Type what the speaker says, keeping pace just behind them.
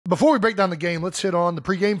Before we break down the game, let's hit on the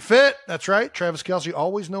pregame fit. That's right. Travis Kelce,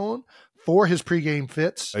 always known for his pregame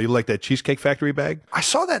fits. Oh, you like that Cheesecake Factory bag? I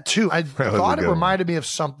saw that too. I thought it reminded me of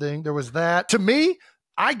something. There was that. To me,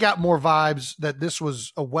 I got more vibes that this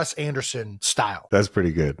was a Wes Anderson style. That's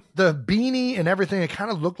pretty good. The beanie and everything, it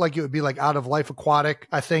kind of looked like it would be like Out of Life Aquatic,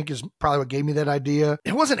 I think is probably what gave me that idea.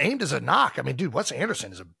 It wasn't aimed as a knock. I mean, dude, Wes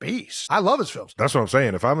Anderson is a beast. I love his films. That's what I'm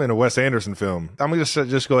saying. If I'm in a Wes Anderson film, I'm going to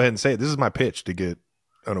just go ahead and say it. This is my pitch to get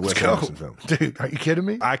on a Wes Anderson film. Dude, are you kidding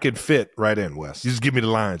me? I could fit right in, Wes. You just give me the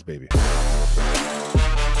lines, baby.